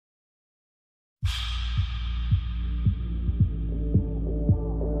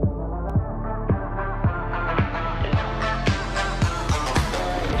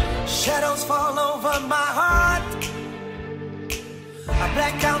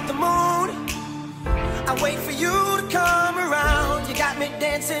want the moon. I wait for you to come around. You got me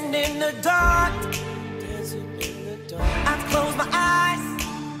dancing in the dark. I've closed my eyes,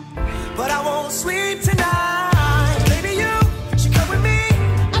 but I won't sleep tonight. Baby, you should come with me.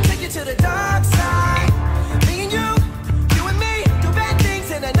 I'll take you to the dark side. Me and you and me, do bad things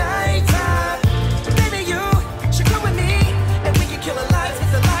in the nighttime. Baby, you should come with me, and we can kill a light,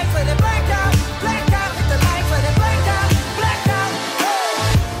 hit the light, let it black out, hit the light, let it black out. Hey.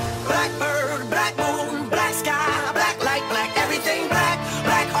 Blackbird, black moon, black sky, black light, black everything, black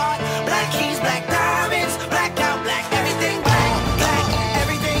heart, black keys, black diamonds, black out, black everything, black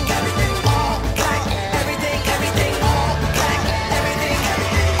everything, all black, everything, all black, everything, all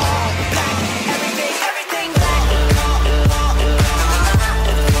black, everything, black.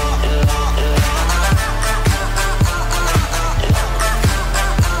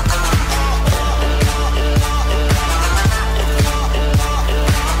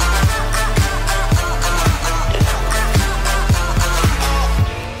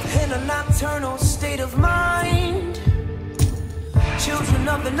 In a nocturnal state of mind, children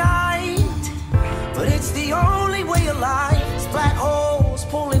of the night, but it's the only way of life. It's black holes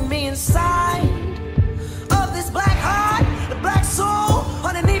pulling me inside of this black heart, the black soul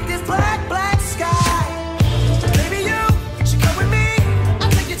underneath this black sky. Baby, you should come with me.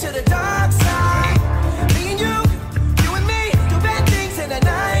 I'll take you to the dark side. Me and you and me, do bad things in the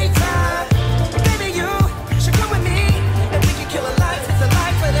nighttime. Baby, you should come with me, and we can kill a light, hit the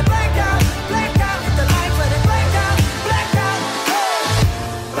light, let it black out, hit the light, let it black out. Hey.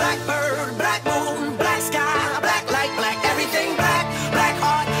 Blackbird, black moon, black sky, black light, black everything, black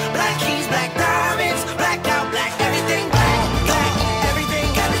heart, black keys, black diamonds, black out, black everything, black everything,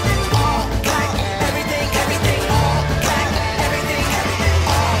 all black, everything, all black, everything,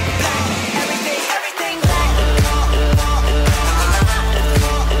 all black, everything, black.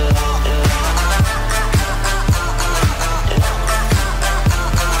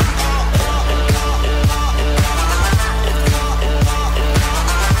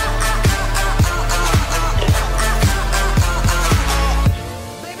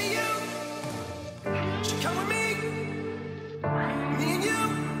 Baby, you should come with me. Me and you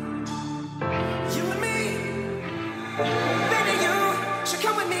and me. Baby, you should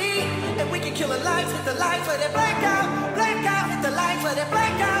come with me, and we can kill a light, hit the light, let it black.